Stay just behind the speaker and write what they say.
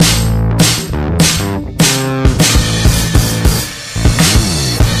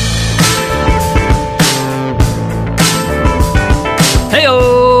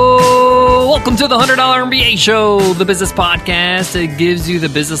$100 MBA Show, the business podcast that gives you the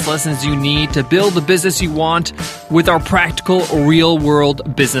business lessons you need to build the business you want with our practical,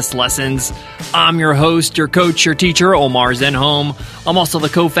 real-world business lessons. I'm your host, your coach, your teacher, Omar Zenhom. I'm also the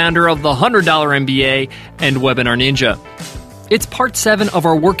co-founder of the $100 MBA and Webinar Ninja. It's part 7 of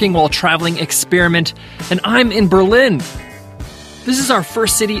our Working While Traveling experiment, and I'm in Berlin. This is our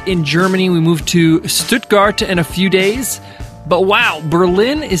first city in Germany. We moved to Stuttgart in a few days. But wow,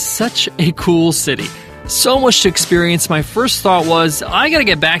 Berlin is such a cool city. So much to experience. My first thought was, I gotta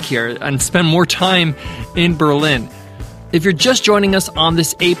get back here and spend more time in Berlin. If you're just joining us on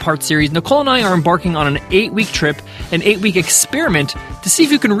this 8-part series, Nicole and I are embarking on an 8-week trip, an 8-week experiment to see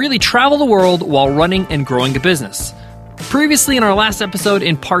if you can really travel the world while running and growing a business. Previously in our last episode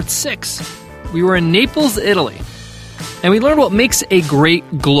in part 6, we were in Naples, Italy, and we learned what makes a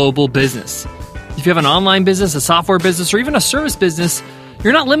great global business. If you have an online business, a software business, or even a service business,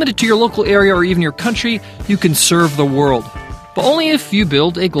 you're not limited to your local area or even your country. You can serve the world, but only if you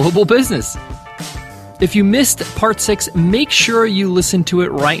build a global business. If you missed part 6, make sure you listen to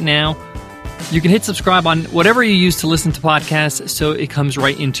it right now. You can hit subscribe on whatever you use to listen to podcasts so it comes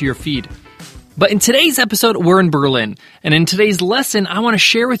right into your feed. But in today's episode, we're in Berlin. And in today's lesson, I want to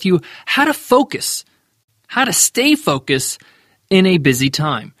share with you how to focus, how to stay focused in a busy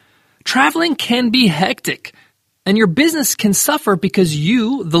time. Traveling can be hectic, and your business can suffer because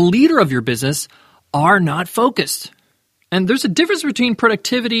you, the leader of your business, are not focused. And there's a difference between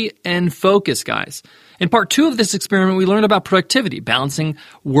productivity and focus, guys. In part 2 of this experiment, we learned about productivity, balancing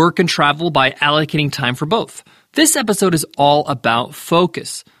work and travel by allocating time for both. This episode is all about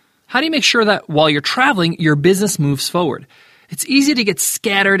focus. How do you make sure that while you're traveling, your business moves forward? It's easy to get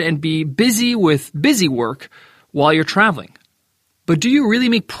scattered and be busy with busy work while you're traveling. But do you really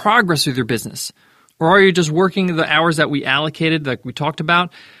make progress with your business? Or are you just working the hours that we allocated, like we talked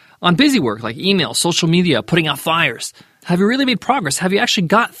about, on busy work, like email, social media, putting out fires? Have you really made progress? Have you actually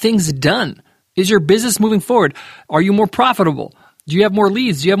got things done? Is your business moving forward? Are you more profitable? Do you have more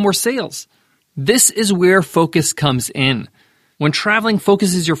leads? Do you have more sales? This is where focus comes in. When traveling,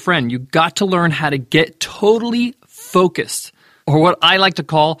 focus is your friend. You got to learn how to get totally focused, or what I like to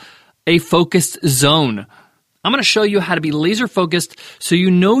call a focused zone. I'm going to show you how to be laser focused so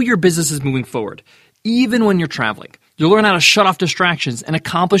you know your business is moving forward, even when you're traveling. You'll learn how to shut off distractions and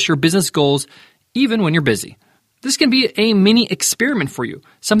accomplish your business goals even when you're busy. This can be a mini experiment for you,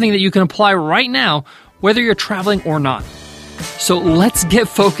 something that you can apply right now, whether you're traveling or not. So let's get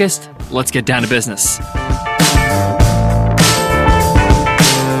focused. Let's get down to business.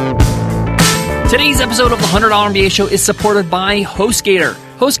 Today's episode of the $100 MBA Show is supported by HostGator.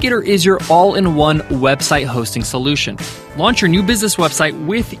 HostGator is your all-in-one website hosting solution. Launch your new business website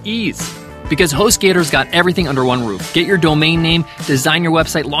with ease because HostGator's got everything under one roof. Get your domain name, design your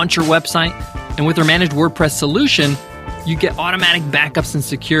website, launch your website, and with their managed WordPress solution, you get automatic backups and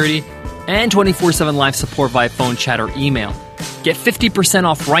security and 24/7 live support via phone, chat, or email. Get 50%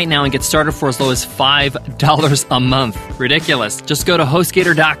 off right now and get started for as low as $5 a month. Ridiculous. Just go to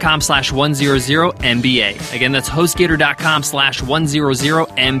HostGator.com/100MBA. Again, that's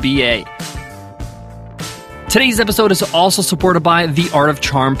HostGator.com/100MBA. Today's episode is also supported by the Art of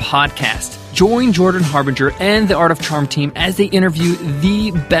Charm podcast. Join Jordan Harbinger and the Art of Charm team as they interview the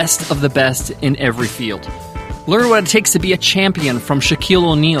best of the best in every field. Learn what it takes to be a champion from Shaquille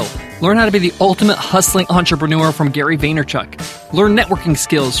O'Neal. Learn how to be the ultimate hustling entrepreneur from Gary Vaynerchuk. Learn networking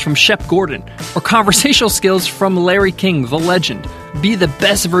skills from Shep Gordon or conversational skills from Larry King, the legend. Be the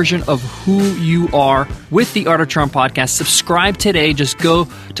best version of who you are with the Art of Charm podcast. Subscribe today. Just go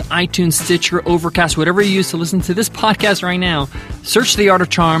to iTunes, Stitcher, Overcast, whatever you use to listen to this podcast right now. Search the Art of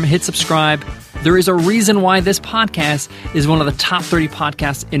Charm, hit subscribe. There is a reason why this podcast is one of the top 30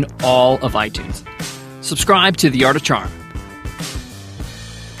 podcasts in all of iTunes. Subscribe to The Art of Charm.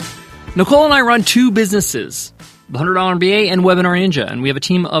 Nicole and I run 2 businesses, the $100 MBA and Webinar Ninja, and we have a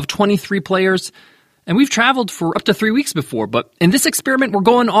team of 23 players, and we've traveled for up to 3 weeks before, but in this experiment, we're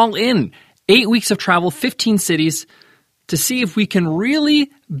going all in. 8 weeks of travel, 15 cities, to see if we can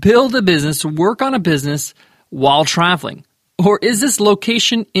really build a business, work on a business while traveling. Or is this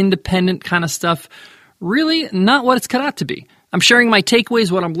location-independent kind of stuff really not what it's cut out to be? I'm sharing my takeaways,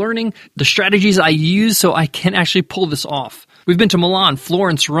 what I'm learning, the strategies I use so I can actually pull this off. We've been to Milan,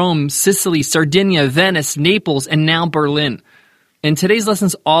 Florence, Rome, Sicily, Sardinia, Venice, Naples, and now Berlin. And today's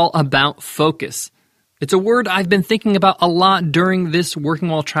lesson's all about focus. It's a word I've been thinking about a lot during this Working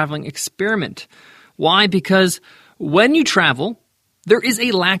While Traveling experiment. Why? Because when you travel, there is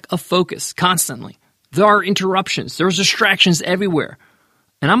a lack of focus constantly. There are interruptions. There's distractions everywhere.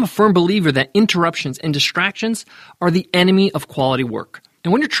 And I'm a firm believer that interruptions and distractions are the enemy of quality work.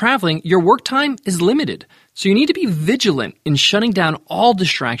 And when you're traveling, your work time is limited. So you need to be vigilant in shutting down all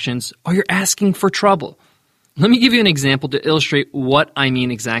distractions or you're asking for trouble. Let me give you an example to illustrate what I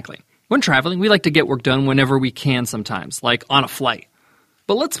mean exactly. When traveling, we like to get work done whenever we can sometimes, like on a flight.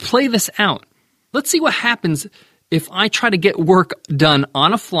 But let's play this out. Let's see what happens if I try to get work done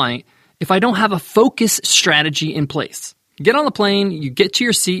on a flight if I don't have a focus strategy in place. Get on the plane, you get to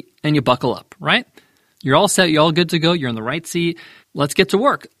your seat, and you buckle up, right? You're all set, you're all good to go, you're in the right seat. Let's get to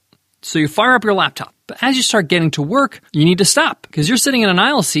work. So you fire up your laptop. But as you start getting to work, you need to stop because you're sitting in an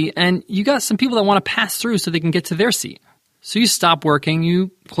aisle seat and you got some people that want to pass through so they can get to their seat. So you stop working,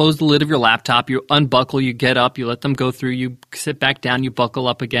 you close the lid of your laptop, you unbuckle, you get up, you let them go through, you sit back down, you buckle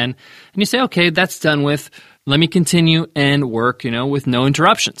up again, and you say, okay, that's done with. Let me continue and work, with no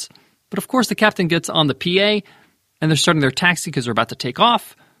interruptions. But of course, the captain gets on the PA and they're starting their taxi because they're about to take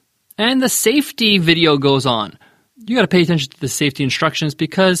off. And the safety video goes on. You got to pay attention to the safety instructions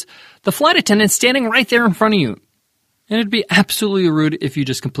because the flight attendant's standing right there in front of you. And it'd be absolutely rude if you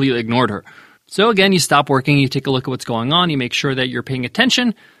just completely ignored her. So again, you stop working, you take a look at what's going on, you make sure that you're paying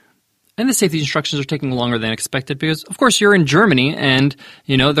attention, and the safety instructions are taking longer than expected because, of course, you're in Germany and,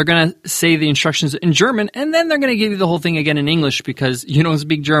 they're going to say the instructions in German, and then they're going to give you the whole thing again in English because you don't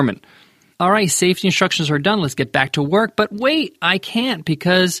speak German. All right, safety instructions are done, let's get back to work, but wait, I can't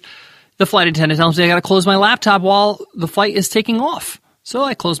because the flight attendant tells me I got to close my laptop while the flight is taking off. So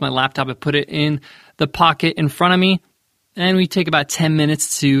I close my laptop, I put it in the pocket in front of me, and we take about 10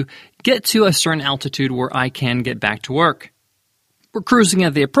 minutes to get to a certain altitude where I can get back to work. We're cruising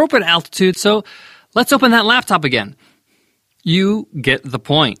at the appropriate altitude, so let's open that laptop again. You get the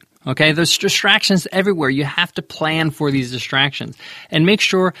point, okay? There's distractions everywhere. You have to plan for these distractions and make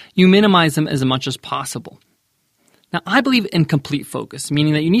sure you minimize them as much as possible. Now, I believe in complete focus,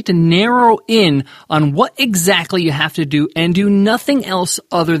 meaning that you need to narrow in on what exactly you have to do and do nothing else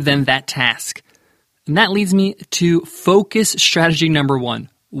other than that task. And that leads me to focus strategy number 1.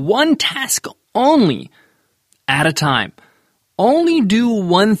 One task only at a time. Only do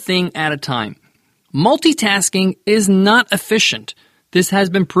one thing at a time. Multitasking is not efficient. This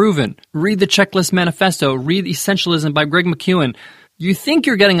has been proven. Read the Checklist Manifesto. Read Essentialism by Greg McKeown. You think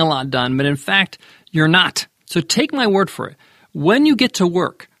you're getting a lot done, but in fact, you're not. So take my word for it. When you get to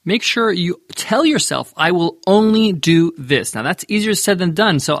work, make sure you tell yourself, I will only do this. Now, that's easier said than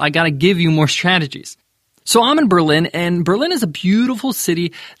done, so I got to give you more strategies. So I'm in Berlin, and Berlin is a beautiful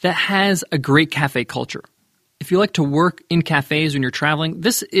city that has a great cafe culture. If you like to work in cafes when you're traveling,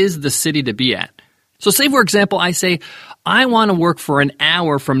 this is the city to be at. So say, for example, I say, I want to work for an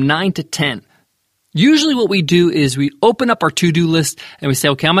hour from 9 to 10. Usually what we do is we open up our to-do list and we say,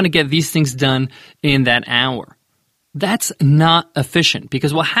 okay, I'm going to get these things done in that hour. That's not efficient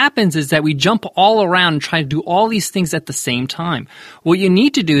because what happens is that we jump all around and try to do all these things at the same time. What you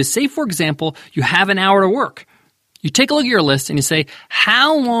need to do is say, for example, you have an hour to work. You take a look at your list and you say,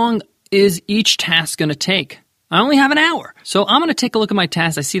 how long is each task going to take? I only have an hour. So I'm going to take a look at my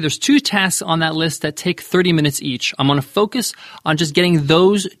tasks. I see there's 2 tasks on that list that take 30 minutes each. I'm going to focus on just getting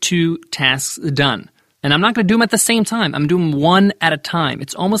those 2 tasks done. And I'm not going to do them at the same time. I'm doing one at a time.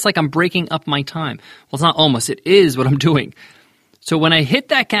 It's almost like I'm breaking up my time. Well, it's not almost. It is what I'm doing. So when I hit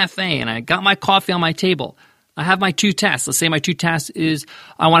that cafe and I got my coffee on my table, I have my 2 tasks. Let's say my 2 tasks is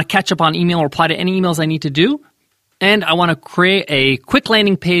I want to catch up on email or reply to any emails I need to do. And I want to create a quick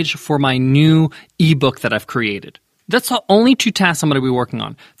landing page for my new ebook that I've created. That's the only 2 tasks I'm going to be working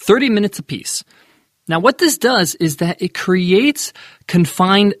on. 30 minutes apiece. Now, what this does is that it creates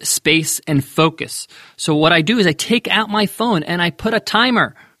confined space and focus. So what I do is I take out my phone and I put a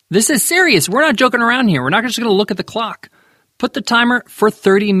timer. This is serious. We're not joking around here. We're not just going to look at the clock. Put the timer for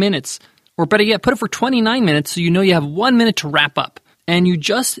 30 minutes. Or better yet, put it for 29 minutes so you know you have 1 minute to wrap up. And you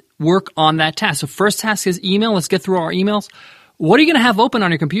just work on that task. So first task is email. Let's get through our emails. What are you going to have open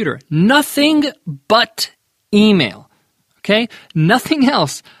on your computer? Nothing but email. Okay? Nothing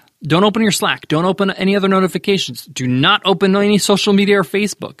else. Don't open your Slack. Don't open any other notifications. Do not open any social media or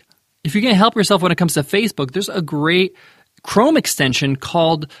Facebook. If you're going to help yourself when it comes to Facebook, there's a great Chrome extension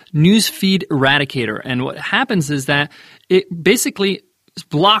called Newsfeed Eradicator. And what happens is that it basically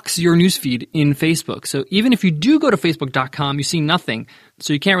blocks your newsfeed in Facebook. So even if you do go to facebook.com, you see nothing.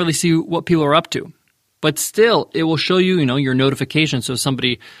 So you can't really see what people are up to. But still, it will show you, your notifications. So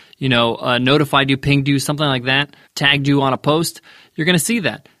somebody, notified you, pinged you, something like that, tagged you on a post, you're going to see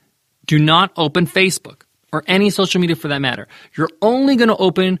that. Do not open Facebook or any social media for that matter. You're only going to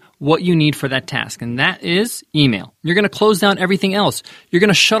open what you need for that task, and that is email. You're going to close down everything else. You're going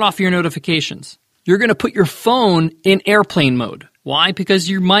to shut off your notifications. You're going to put your phone in airplane mode. Why? Because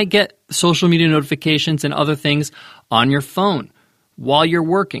you might get social media notifications and other things on your phone. while you're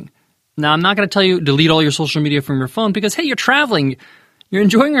working. Now, I'm not going to tell you delete all your social media from your phone because, hey, you're traveling. You're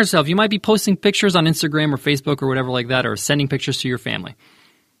enjoying yourself. You might be posting pictures on Instagram or Facebook or whatever like that, or sending pictures to your family.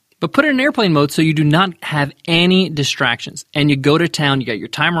 But put it in airplane mode so you do not have any distractions. And you go to town, you got your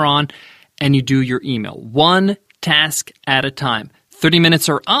timer on, and you do your email. One task at a time. 30 minutes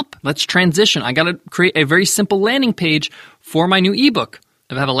are up. Let's transition. I got to create a very simple landing page for my new ebook.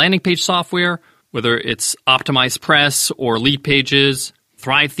 If I have a landing page software, whether it's Optimize Press or Lead Pages,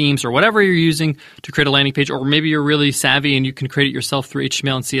 Thrive Themes, or whatever you're using to create a landing page, or maybe you're really savvy and you can create it yourself through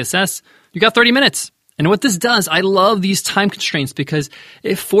HTML and CSS, you got 30 minutes. And what this does, I love these time constraints because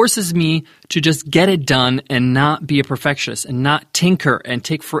it forces me to just get it done and not be a perfectionist and not tinker and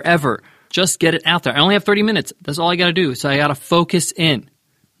take forever. Just get it out there. I only have 30 minutes. That's all I got to do. So I got to focus in.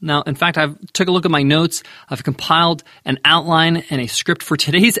 Now, in fact, I've took a look at my notes. I've compiled an outline and a script for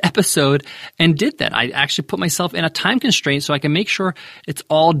today's episode and did that. I actually put myself in a time constraint so I can make sure it's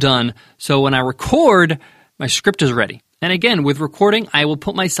all done. So when I record, my script is ready. And again, with recording, I will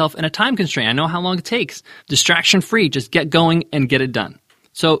put myself in a time constraint. I know how long it takes. Distraction free. Just get going and get it done.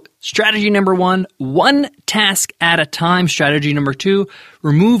 So strategy number one task at a time. Strategy number 2,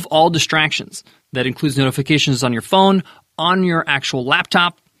 remove all distractions. That includes notifications on your phone, on your actual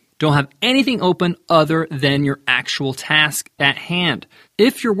laptop. Don't have anything open other than your actual task at hand.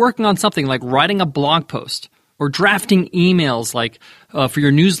 If you're working on something like writing a blog post or drafting emails like for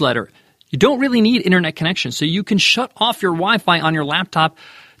your newsletter, you don't really need internet connection. So you can shut off your Wi-Fi on your laptop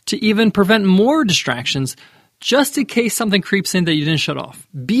to even prevent more distractions just in case something creeps in that you didn't shut off.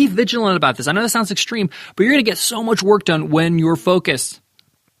 Be vigilant about this. I know that sounds extreme, but you're going to get so much work done when you're focused.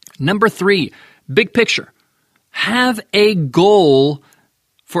 Number 3, big picture. Have a goal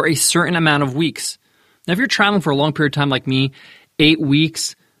for a certain amount of weeks. Now, if you're traveling for a long period of time like me, 8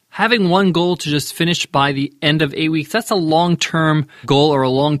 weeks, having one goal to just finish by the end of 8 weeks, that's a long-term goal or a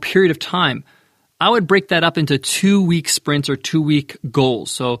long period of time. I would break that up into 2-week sprints or 2-week goals.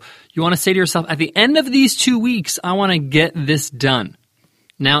 So you want to say to yourself, at the end of these 2 weeks, I want to get this done.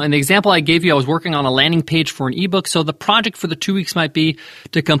 Now, in the example I gave you, I was working on a landing page for an ebook. So the project for the 2 weeks might be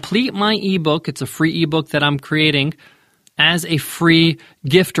to complete my ebook. It's a free ebook that I'm creating as a free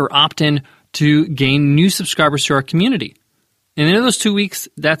gift or opt-in to gain new subscribers to our community. And in those 2 weeks,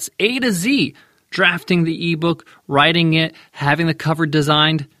 that's A to Z, drafting the ebook, writing it, having the cover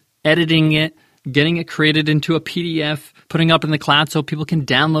designed, editing it, getting it created into a PDF, putting it up in the cloud so people can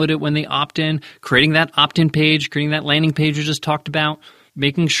download it when they opt in, creating that opt-in page, creating that landing page we just talked about,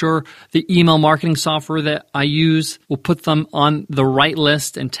 making sure the email marketing software that I use will put them on the right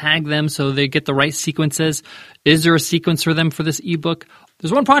list and tag them so they get the right sequences. Is there a sequence for them for this ebook?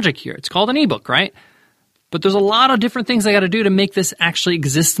 There's one project here. It's called an ebook, right? But there's a lot of different things I got to do to make this actually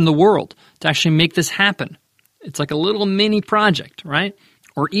exist in the world, to actually make this happen. It's like a little mini project, right?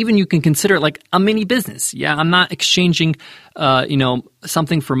 Or even you can consider it like a mini business. Yeah, I'm not exchanging,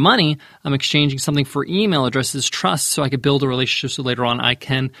 something for money. I'm exchanging something for email addresses, trust, so I can build a relationship so later on I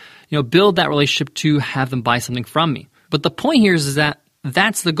can, build that relationship to have them buy something from me. But the point here is that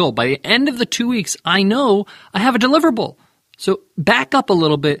that's the goal. By the end of the 2 weeks, I know I have a deliverable. So back up a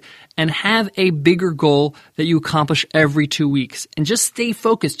little bit and have a bigger goal that you accomplish every 2 weeks. And just stay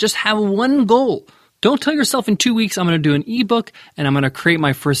focused. Just have one goal. Don't tell yourself in 2 weeks I'm going to do an ebook and I'm going to create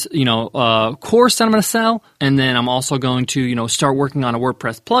my first, course that I'm going to sell, and then I'm also going to, start working on a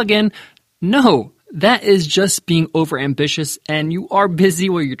WordPress plugin. No, that is just being overambitious, and you are busy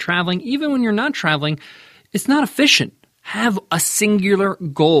while you're traveling. Even when you're not traveling, it's not efficient. Have a singular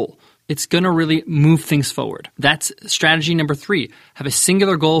goal. It's going to really move things forward. That's strategy number 3. Have a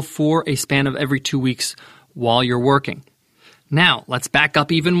singular goal for a span of every 2 weeks while you're working. Now, let's back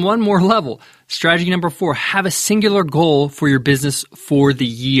up even one more level. Strategy number 4, have a singular goal for your business for the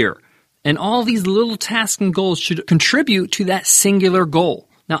year. And all these little tasks and goals should contribute to that singular goal.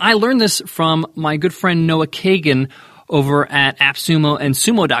 Now, I learned this from my good friend Noah Kagan over at AppSumo and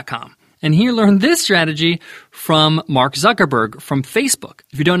Sumo.com. And he learned this strategy from Mark Zuckerberg from Facebook.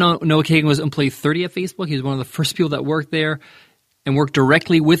 If you don't know, Noah Kagan was employee 30 at Facebook. He was one of the first people that worked there and worked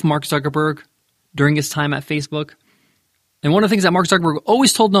directly with Mark Zuckerberg during his time at Facebook. And one of the things that Mark Zuckerberg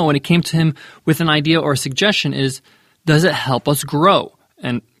always told Noah when it came to him with an idea or a suggestion is, does it help us grow?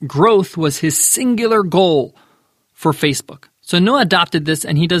 And growth was his singular goal for Facebook. So Noah adopted this,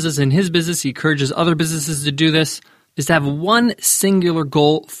 and he does this in his business. He encourages other businesses to do this, is to have one singular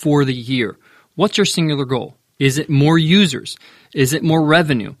goal for the year. What's your singular goal? Is it more users? Is it more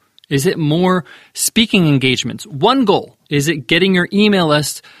revenue? Is it more speaking engagements? One goal. Is it getting your email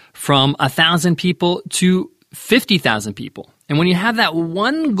list from 1,000 people to 50,000 people? And when you have that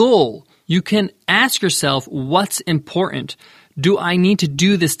one goal, you can ask yourself what's important Do I need to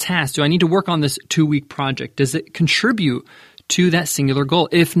do this task? Do I need to work on this 2-week project? Does it contribute to that singular goal?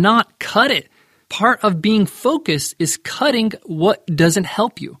 If not, cut it. Part of being focused is cutting what doesn't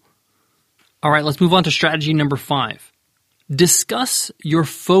help you. All right, let's move on to strategy number 5. Discuss your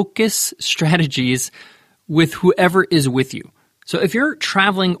focus strategies with whoever is with you. So if you're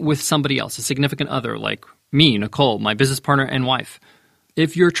traveling with somebody else, a significant other like me, Nicole, my business partner and wife,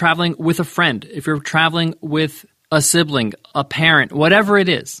 if you're traveling with a friend, if you're traveling with a sibling, a parent, whatever it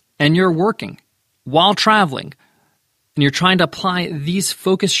is, and you're working while traveling, and you're trying to apply these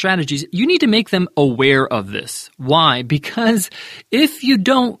focus strategies, you need to make them aware of this. Why? Because if you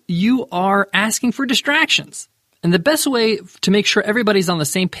don't, you are asking for distractions. And the best way to make sure everybody's on the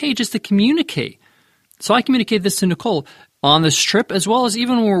same page is to communicate. So I communicate this to Nicole on this trip, as well as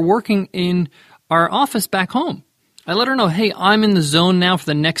even when we're working in our office back home. I let her know, hey, I'm in the zone now for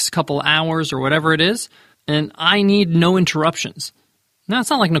the next couple hours or whatever it is, and I need no interruptions. Now, it's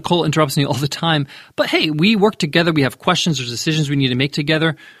not like Nicole interrupts me all the time, but hey, we work together. We have questions or decisions we need to make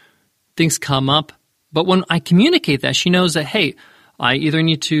together. Things come up. But when I communicate that, she knows that, hey, I either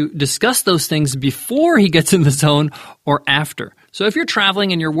need to discuss those things before he gets in the zone or after. So if you're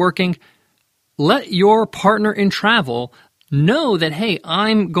traveling and you're working, let your partner in travel know that, hey,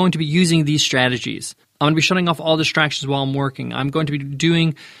 I'm going to be using these strategies. I'm going to be shutting off all distractions while I'm working. I'm going to be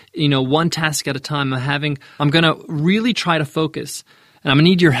doing, one task at a time. I'm going to really try to focus. And I'm going to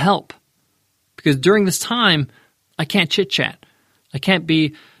need your help because during this time, I can't chit-chat. I can't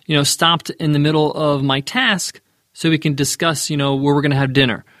be, stopped in the middle of my task so we can discuss, where we're going to have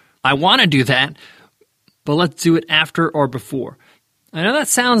dinner. I want to do that, but let's do it after or before. I know that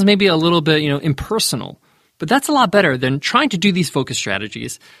sounds maybe a little bit, impersonal, but that's a lot better than trying to do these focus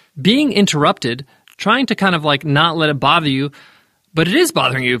strategies, being interrupted, trying to kind of like not let it bother you, but it is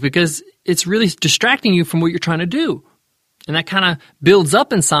bothering you because it's really distracting you from what you're trying to do. And that kind of builds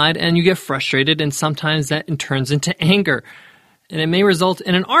up inside and you get frustrated, and sometimes that turns into anger. And it may result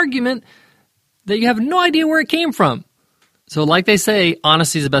in an argument that you have no idea where it came from. So like they say,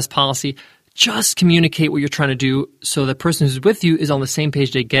 honesty is the best policy. Just communicate what you're trying to do so the person who's with you is on the same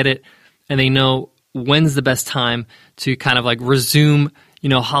page, they get it, and they know when's the best time to kind of like resume,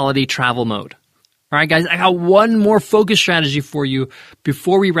 holiday travel mode. All right, guys, I got one more focus strategy for you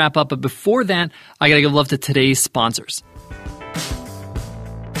before we wrap up. But before that, I got to give love to today's sponsors.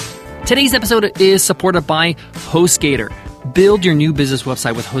 Today's episode is supported by HostGator. Build your new business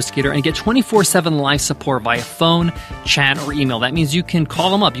website with HostGator and get 24/7 live support via phone, chat, or email. That means you can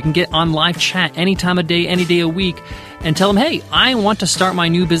call them up. You can get on live chat any time of day, any day a week, and tell them, hey, I want to start my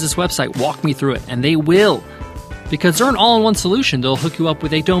new business website. Walk me through it. And they will, because they're an all-in-one solution. They'll hook you up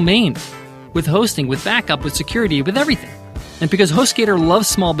with a domain, with hosting, with backup, with security, with everything. And because HostGator loves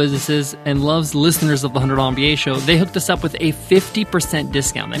small businesses and loves listeners of the $100 MBA show, they hooked us up with a 50%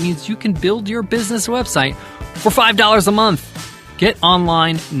 discount. That means you can build your business website for $5 a month. Get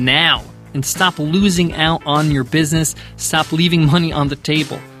online now and stop losing out on your business. Stop leaving money on the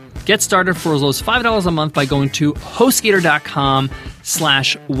table. Get started for as low as $5 a month by going to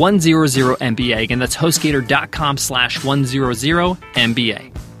HostGator.com/100MBA. Again, that's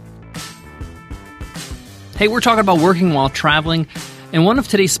HostGator.com/100MBA. Hey, we're talking about working while traveling, and one of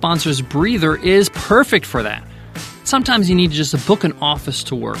today's sponsors, Breather, is perfect for that. Sometimes you need to just book an office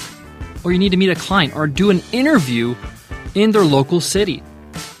to work, or you need to meet a client or do an interview in their local city.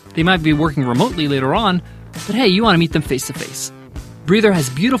 They might be working remotely later on, but hey, you want to meet them face-to-face. Breather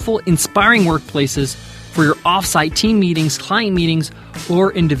has beautiful, inspiring workplaces for your off-site team meetings, client meetings,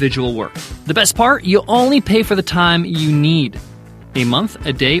 or individual work. The best part, you only pay for the time you need. A month,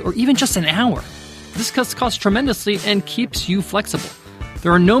 a day, or even just an hour. This costs tremendously and keeps you flexible.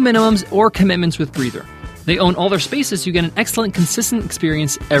 There are no minimums or commitments with Breather. They own all their spaces, so you get an excellent, consistent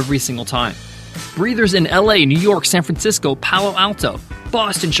experience every single time. Breather's in LA, New York, San Francisco, Palo Alto,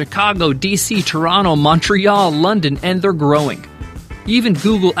 Boston, Chicago, DC, Toronto, Montreal, London, and they're growing. Even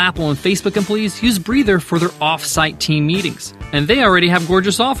Google, Apple, and Facebook employees use Breather for their off-site team meetings. And they already have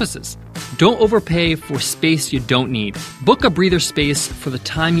gorgeous offices. Don't overpay for space you don't need. Book a Breather space for the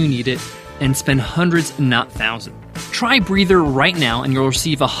time you need it and spend hundreds, not thousands. Try Breather right now and you'll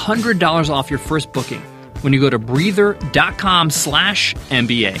receive $100 off your first booking when you go to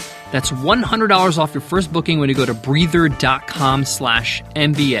breather.com/MBA. That's $100 off your first booking when you go to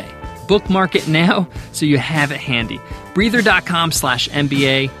breather.com/MBA. Bookmark it now so you have it handy.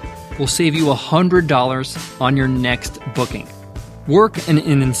 Breather.com/MBA will save you $100 on your next booking. Work in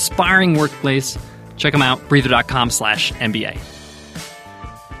an inspiring workplace. Check them out, breather.com/MBA.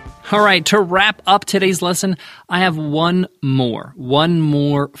 All right, to wrap up today's lesson, I have one more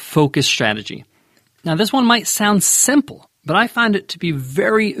focus strategy. Now, this one might sound simple, but I find it to be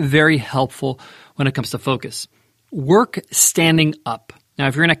very, very helpful when it comes to focus. Work standing up. Now,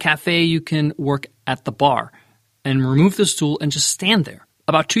 if you're in a cafe, you can work at the bar and remove the stool and just stand there.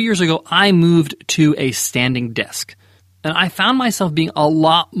 About 2 years ago, I moved to a standing desk, and I found myself being a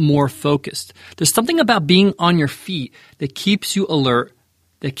lot more focused. There's something about being on your feet that keeps you alert,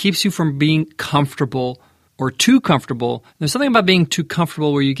 that keeps you from being comfortable or too comfortable. There's something about being too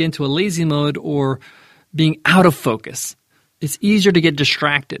comfortable where you get into a lazy mode or being out of focus. It's easier to get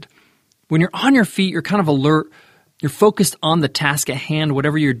distracted. When you're on your feet, you're kind of alert. You're focused on the task at hand,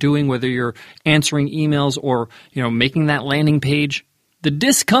 whatever you're doing, whether you're answering emails or, making that landing page. The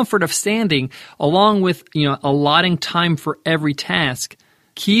discomfort of standing, along with, allotting time for every task,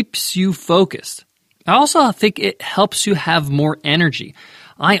 keeps you focused. I also think it helps you have more energy.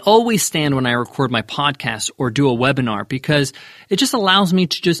 I always stand when I record my podcast or do a webinar because it just allows me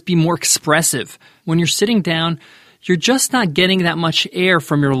to just be more expressive. When you're sitting down, you're just not getting that much air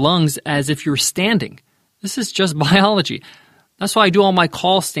from your lungs as if you're standing. This is just biology. That's why I do all my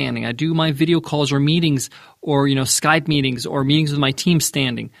calls standing. I do my video calls or meetings or, Skype meetings or meetings with my team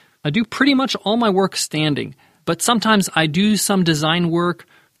standing. I do pretty much all my work standing. But sometimes I do some design work.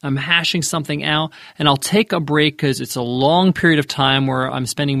 I'm hashing something out, and I'll take a break because it's a long period of time where I'm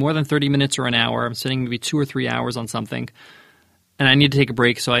spending more than 30 minutes or an hour. I'm spending maybe 2 or 3 hours on something, and I need to take a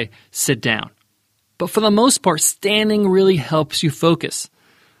break, so I sit down. But for the most part, standing really helps you focus.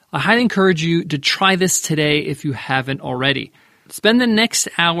 I highly encourage you to try this today if you haven't already. Spend the next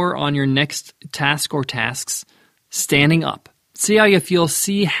hour on your next task or tasks standing up. See how you feel.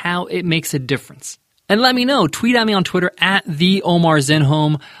 See how it makes a difference. And let me know. Tweet at me on Twitter at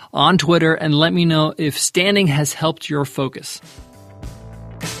 @TheOmarZenhom on Twitter and let me know if standing has helped your focus.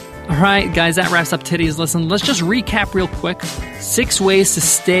 All right, guys, that wraps up today's lesson. Let's just recap real quick. 6 ways to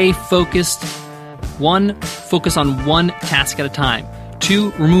stay focused. 1, focus on one task at a time.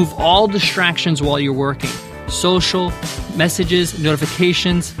 2, remove all distractions while you're working. Social, messages,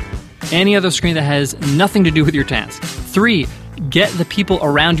 notifications, any other screen that has nothing to do with your task. 3, get the people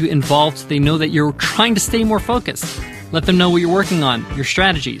around you involved so they know that you're trying to stay more focused. Let them know what you're working on, your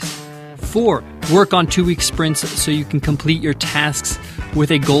strategies. 4, work on 2-week sprints so you can complete your tasks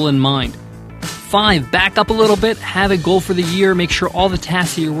with a goal in mind. 5, back up a little bit, have a goal for the year, make sure all the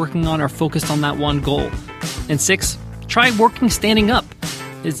tasks that you're working on are focused on that one goal. And 6, try working standing up.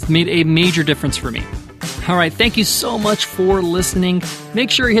 It's made a major difference for me. All right, thank you so much for listening.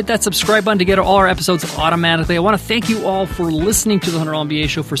 Make sure you hit that subscribe button to get all our episodes automatically. I want to thank you all for listening to the $100 MBA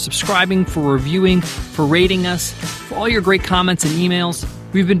Show, for subscribing, for reviewing, for rating us, for all your great comments and emails.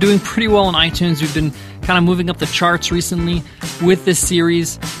 We've been doing pretty well on iTunes. We've been kind of moving up the charts recently with this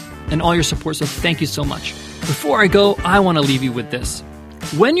series and all your support, so thank you so much. Before I go, I want to leave you with this.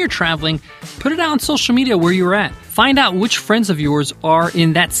 When you're traveling, put it out on social media where you're at. Find out which friends of yours are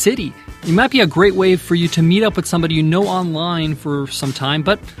in that city. It might be a great way for you to meet up with somebody you know online for some time,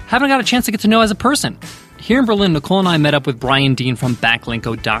 but haven't got a chance to get to know as a person. Here in Berlin, Nicole and I met up with Brian Dean from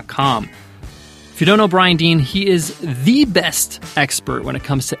Backlinko.com. If you don't know Brian Dean, he is the best expert when it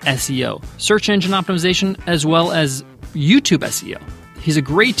comes to SEO, search engine optimization, as well as YouTube SEO. He's a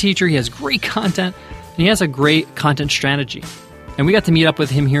great teacher, he has great content, and he has a great content strategy. And we got to meet up with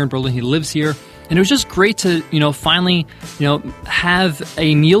him here in Berlin. He lives here. And it was just great to, finally, have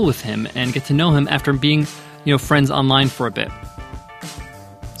a meal with him and get to know him after being, friends online for a bit.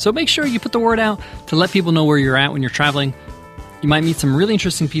 So make sure you put the word out to let people know where you're at when you're traveling. You might meet some really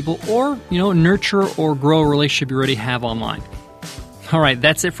interesting people or, nurture or grow a relationship you already have online. All right,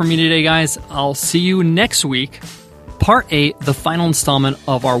 that's it for me today, guys. I'll see you next week. Part 8, the final installment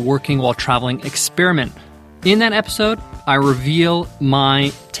of our Working While Traveling experiment. In that episode, I reveal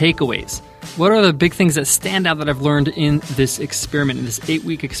my takeaways. What are the big things that stand out that I've learned in this experiment, in this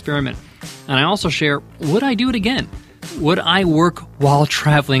 8-week experiment? And I also share, would I do it again? Would I work while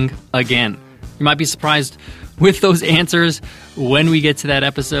traveling again? You might be surprised with those answers when we get to that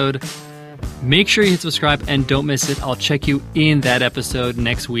episode. Make sure you hit subscribe and don't miss it. I'll check you in that episode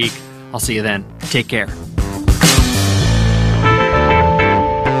next week. I'll see you then. Take care.